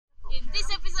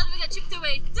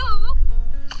way to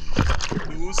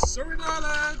Surin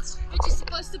Islands, which is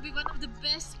supposed to be one of the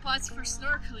best spots for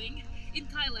snorkeling in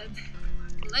Thailand.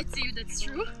 Let's see if that's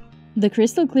true. The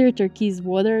crystal clear turquoise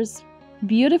waters,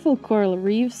 beautiful coral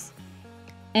reefs,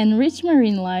 and rich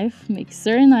marine life make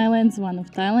Surin Islands one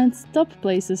of Thailand's top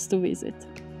places to visit.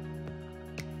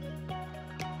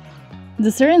 The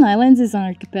Surin Islands is an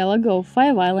archipelago of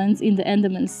 5 islands in the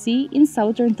Andaman Sea in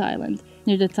southern Thailand,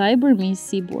 near the Thai-Burmese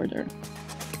sea border.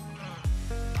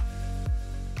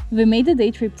 We made a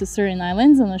day trip to Surin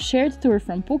Islands on a shared tour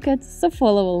from Phuket, so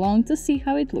follow along to see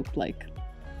how it looked like.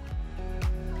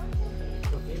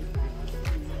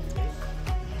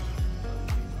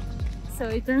 So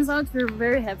it turns out we're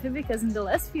very happy because in the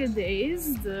last few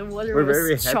days the water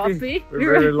was choppy.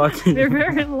 We're very lucky. We're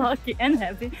very lucky and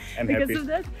happy because of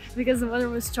that, because the water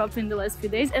was choppy in the last few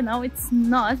days, and now it's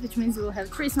not, which means we'll have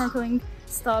 3 snorkeling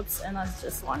stops and not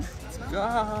just 1. Let's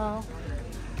go!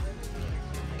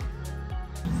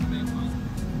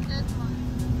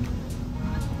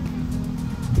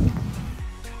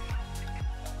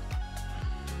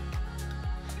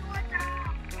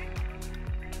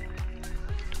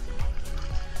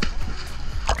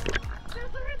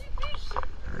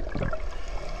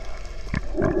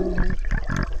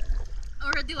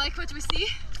 Already like what we see?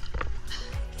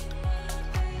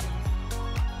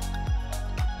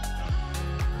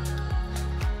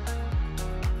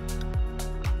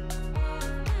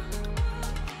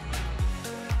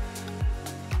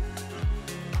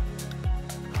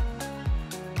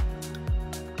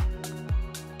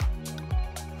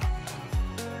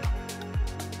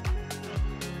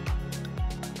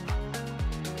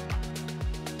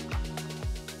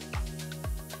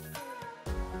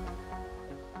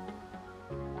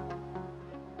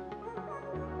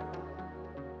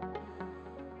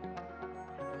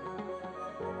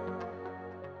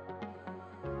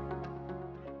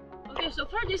 Okay, so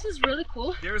far this is really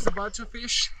cool. There's a bunch of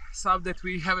fish, some that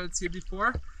we haven't seen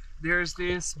before. There's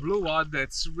this blue one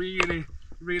that's really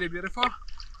beautiful,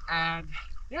 and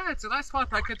yeah, it's a nice spot.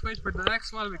 I can't wait for the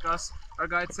next one because our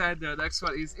guide said the next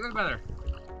one is even better.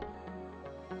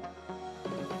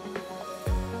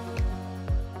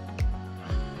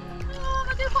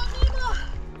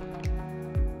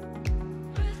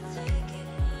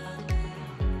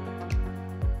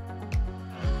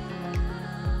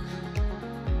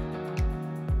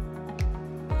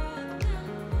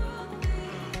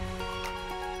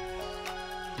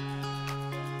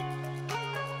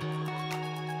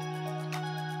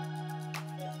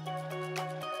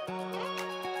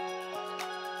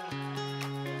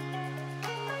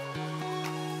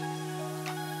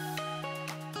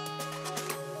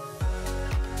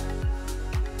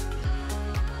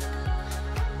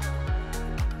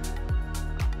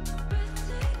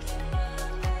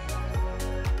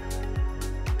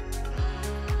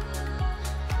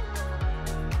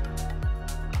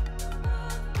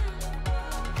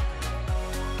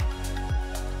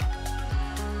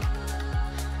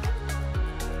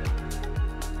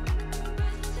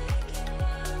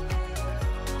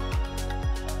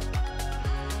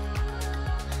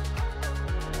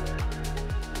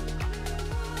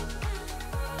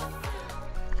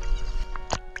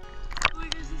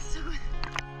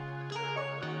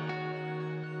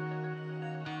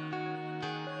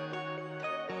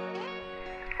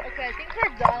 Okay, I think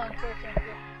we're done,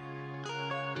 unfortunately.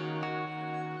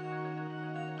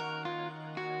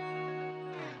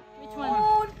 Which one?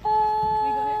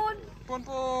 Pon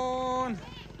pon!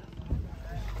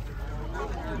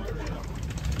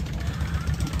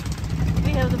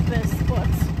 We have the best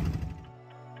spots.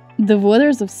 The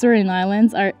waters of Surin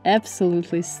Islands are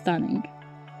absolutely stunning.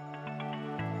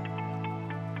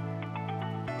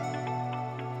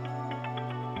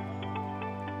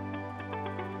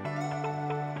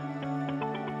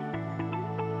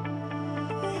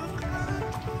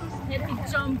 Happy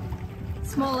jump,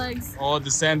 small legs. Oh,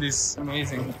 the sand is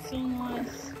amazing. So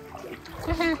nice.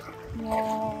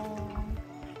 Wow.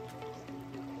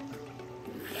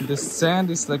 The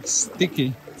sand is like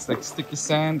sticky. It's like sticky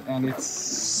sand and it's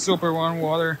super warm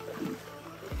water.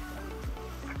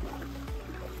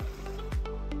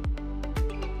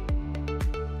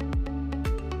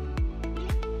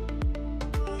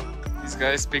 These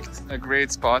guys picked a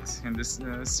great spot in this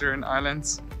Surin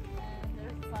Islands.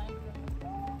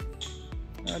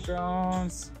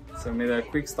 Drones. So I made a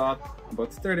quick stop,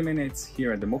 about 30 minutes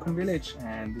here at the Moken village,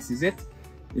 and this is it.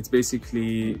 It's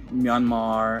basically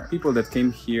Myanmar people that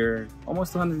came here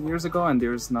almost 200 years ago, and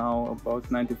there's now about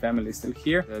 90 families still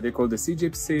here. They're called the Sea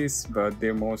Gypsies, but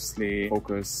they're mostly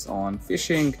focused on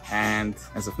fishing and,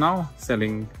 as of now,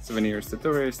 selling souvenirs to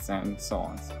tourists and so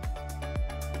on.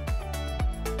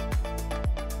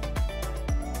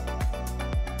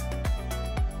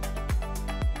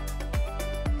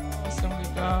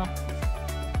 So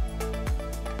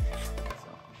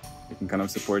you can kind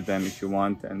of support them if you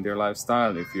want and their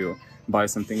lifestyle, if you buy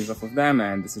some things off of them,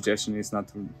 and the suggestion is not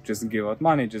to just give out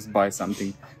money, just buy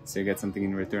something so you get something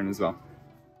in return as well.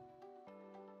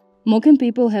 Moken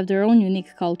people have their own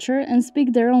unique culture and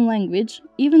speak their own language,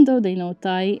 even though they know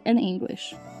Thai and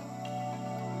English.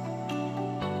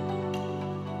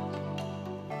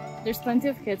 There's plenty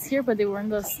of cats here, but they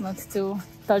warned us not to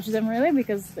touch them really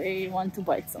because they want to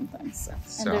bite sometimes.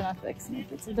 And they're not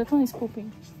vaccinated. So that one is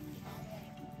pooping.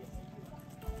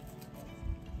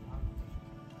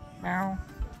 Meow.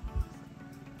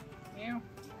 Meow.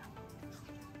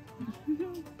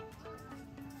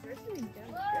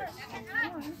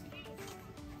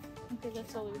 Okay,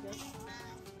 that's all we got.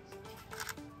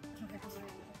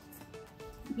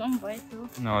 Don't bite though.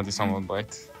 No, this one won't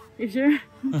bite. You sure?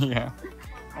 Yeah.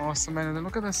 Oh, so many.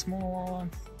 Look at the small one.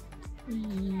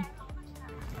 Eee.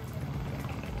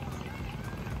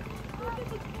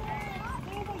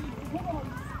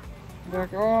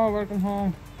 Oh, welcome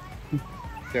home.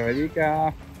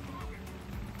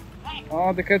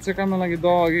 Oh, the cats are coming like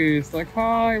doggies. Like,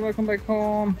 hi, welcome back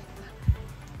home.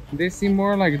 They seem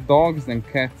more like dogs than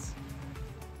cats.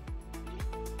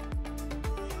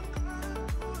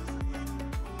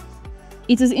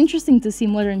 It is interesting to see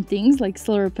modern things like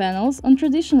solar panels on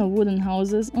traditional wooden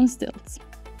houses on stilts.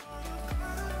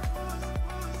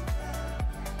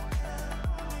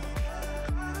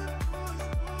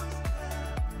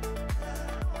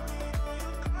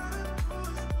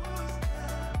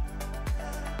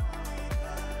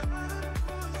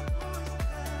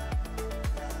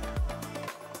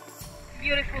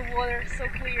 Beautiful water, so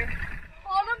clear.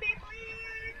 Follow me,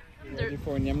 please! Ready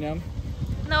for Nyam Nyam?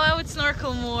 No, I would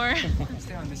snorkel more.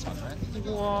 Stay on this one, right?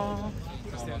 Wow.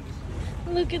 Stay on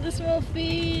this. Look at the small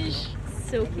fish.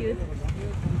 So cute.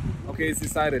 Okay, it's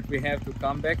decided. We have to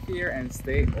come back here and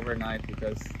stay overnight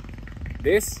because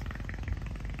this.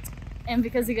 And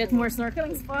because you get more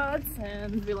snorkeling spots,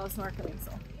 and we love snorkeling,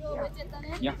 so.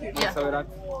 Yeah. Yeah.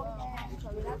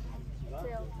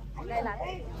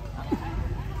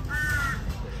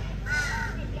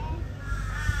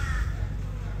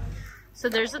 So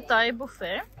there's a Thai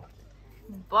buffet,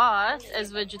 but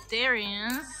as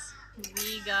vegetarians,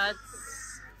 we got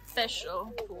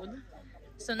special food.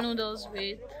 So noodles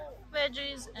with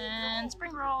veggies and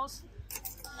spring rolls,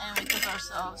 and we took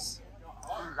ourselves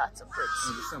lots of fruits.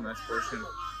 This is a nice portion.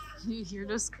 You hear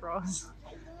those crows?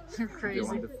 They're They crazy.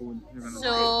 want the food.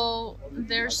 So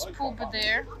there's poop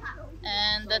there,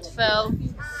 and that fell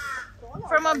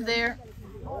from up there.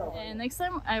 And next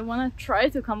time I want to try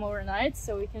to come overnight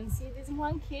so we can see these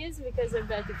monkeys, because I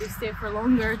bet if we stay for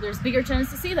longer, there's bigger chance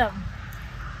to see them.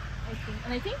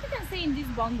 And I think you can stay in these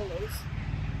bungalows.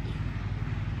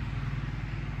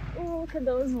 Oh, look at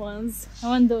those ones. I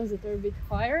want those that are a bit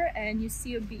higher and you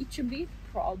see a beach a bit,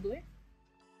 probably.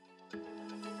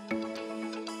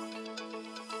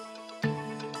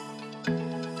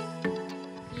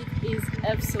 It is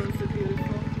absolutely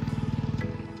beautiful.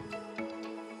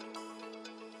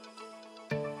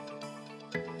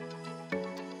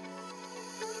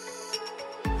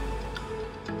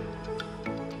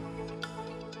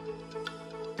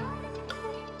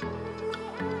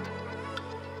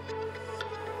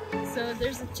 So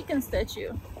there's a chicken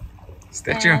statue.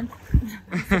 Statue?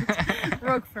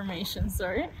 Rock formation,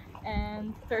 sorry.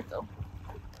 And turtle.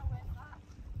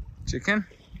 Chicken,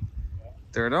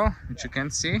 turtle, which you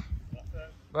can't see.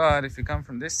 But if you come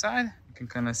from this side, you can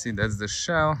kind of see that's the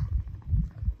shell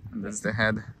and that's the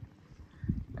head.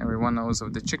 Everyone knows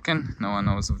of the chicken, no one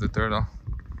knows of the turtle.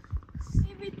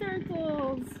 Baby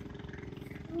turtles!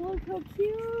 Look how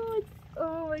cute!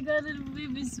 Oh my god, little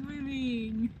baby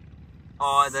swimming!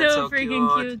 Oh, that's so freaking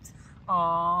cute!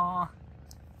 Aww.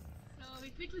 So we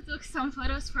quickly took some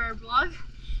photos for our blog.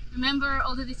 Remember,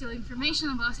 all the detailed information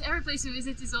about every place we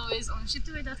visit is always on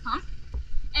shiptoway.com.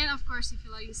 And of course, if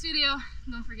you like this video,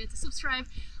 don't forget to subscribe,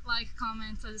 like,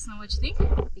 comment, let us know what you think,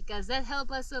 because that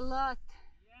helps us a lot.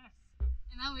 Yes.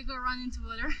 And now we go run into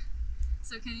water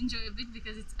so you can enjoy a bit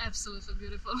because it's absolutely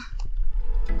beautiful.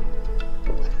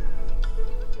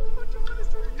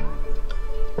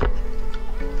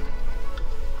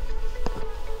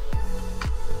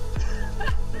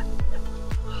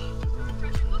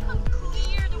 Look how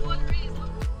clear the water is.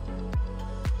 Look.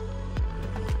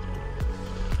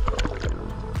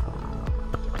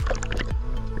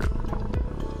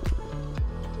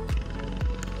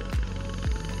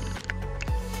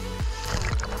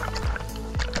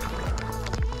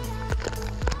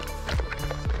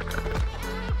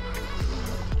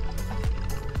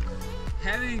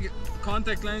 Having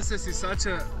contact lenses is such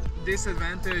a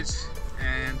disadvantage,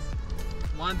 and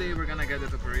One day we're gonna get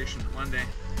that operation. One day.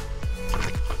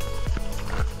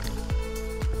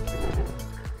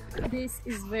 This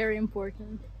is very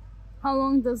important. How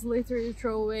long does litter you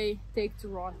throw away take to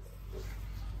rot?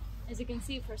 As you can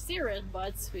see, for cigarette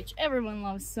butts, which everyone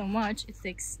loves so much, it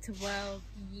takes 12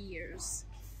 years.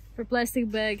 For plastic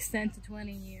bags, 10 to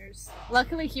 20 years.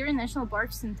 Luckily, here in national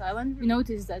parks in Thailand, we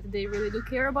noticed that they really do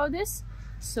care about this.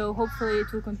 So hopefully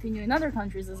it will continue in other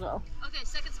countries as well. Okay,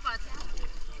 second spot.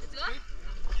 Let's go.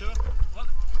 3, 2, 1.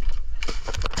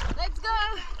 Let's go!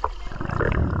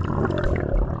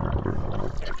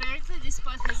 Apparently this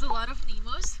spot has a lot of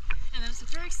Nemos and I'm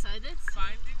super excited.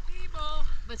 Finding Nemo!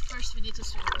 But first we need to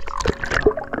swim.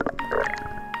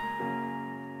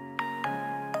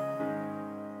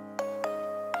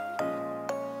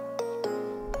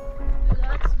 Do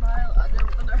not smile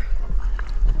underwater.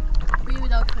 Be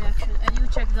without reaction. And you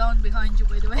check down behind you,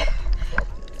 by the way.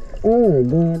 Oh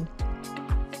god.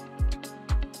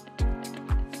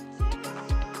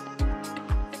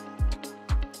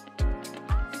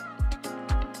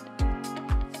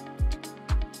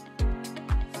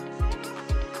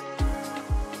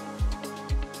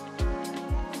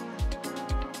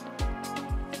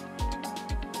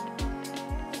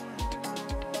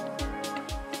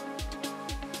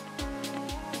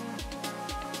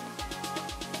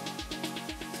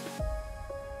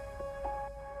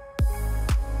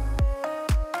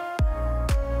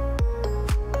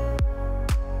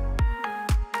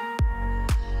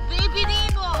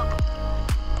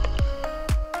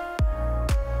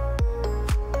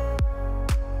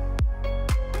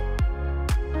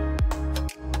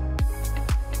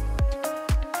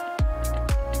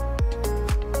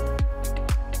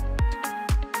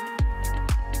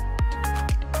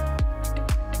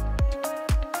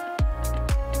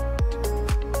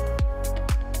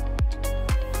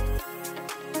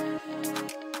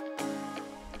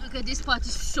 Okay, this spot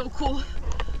is so cool.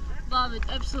 Love it,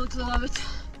 absolutely love it.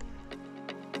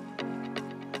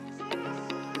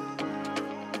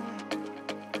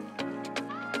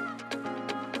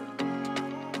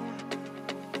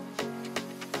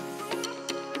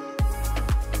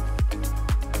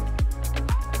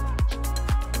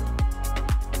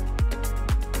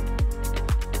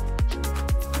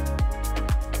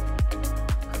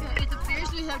 Okay, it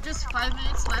appears we have just 5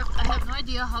 minutes left. I have no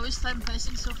idea how is time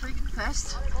passing so freaking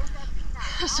fast.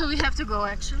 So we have to go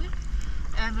actually,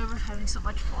 and we were having so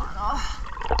much fun. Oh,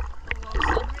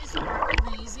 wow, sceneries are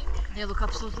amazing. They look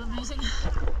absolutely amazing.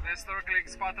 Last snorkeling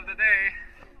spot of the day.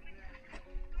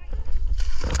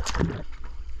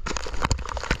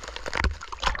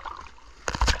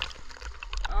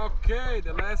 Okay,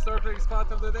 the last snorkeling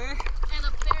spot of the day. And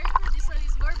apparently this one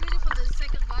is more beautiful than the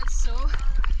second one, so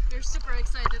we're super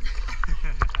excited.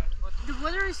 The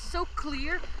water is so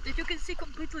clear that you can see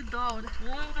completely down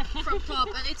from top,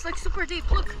 and it's like super deep.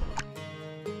 Look.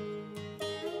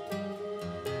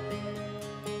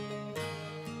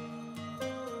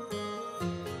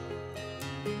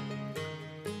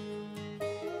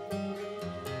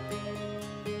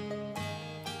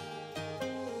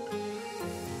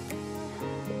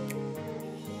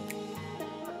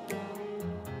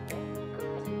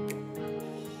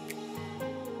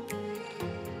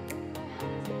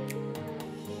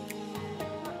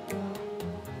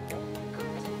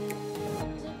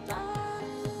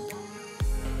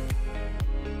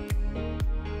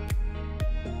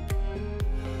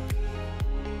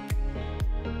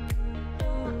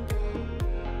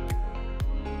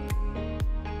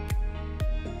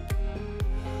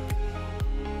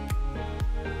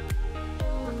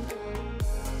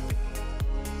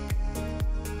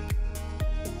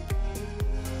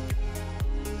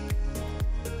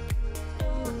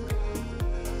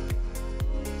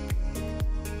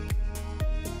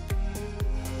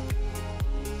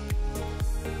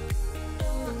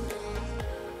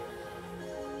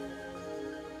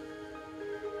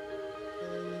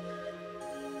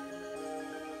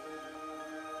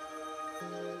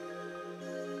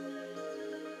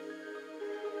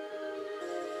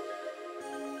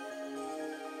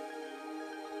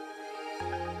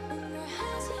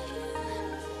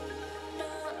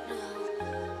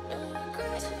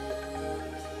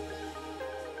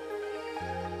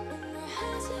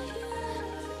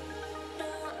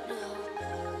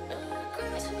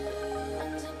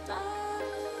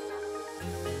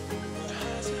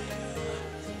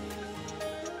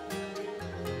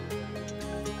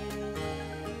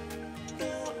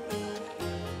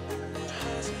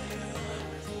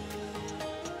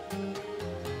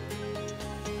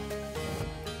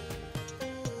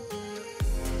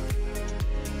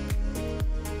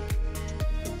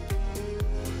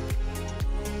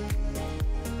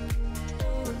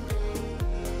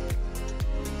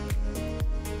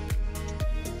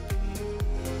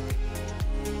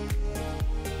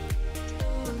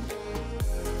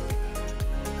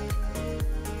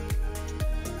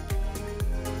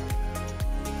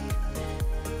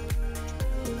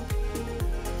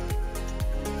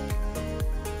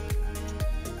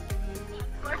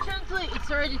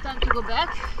 already time to go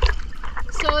back.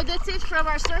 So that's it from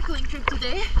our snorkeling trip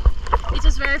today. It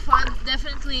was very fun,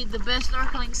 definitely the best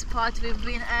snorkeling spot we've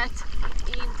been at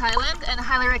in Thailand, and I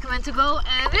highly recommend to go,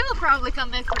 and we will probably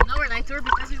come back for an overnight tour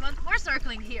because we want more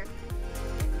snorkeling here.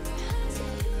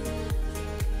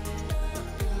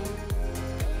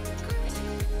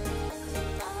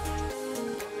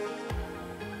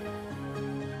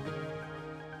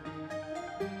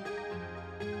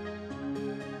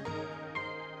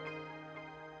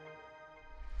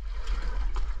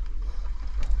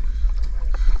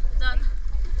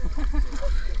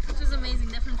 It was amazing,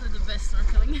 definitely the best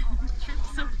snorkeling trip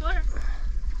so far.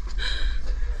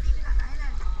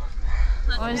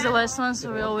 Always the last one,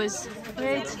 so we always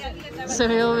wait, so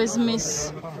we always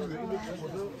miss.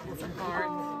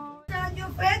 Turn your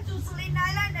face to Surin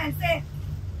Islands and say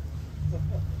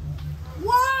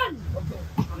 1,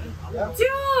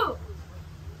 2,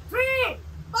 3,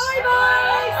 bye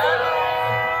bye!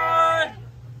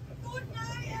 Good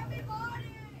night,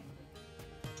 everybody!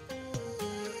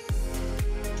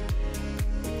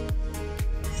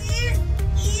 Please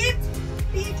eat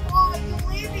before you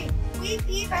leave. We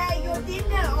prepare your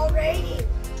dinner already.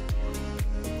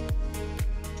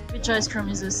 Which ice cream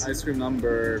is this? Ice cream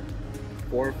number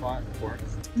 4 or 5? 4?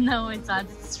 No, it's not.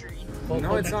 It's 3.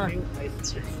 No, it's not.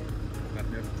 Coconut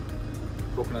milk.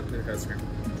 Coconut milk ice cream.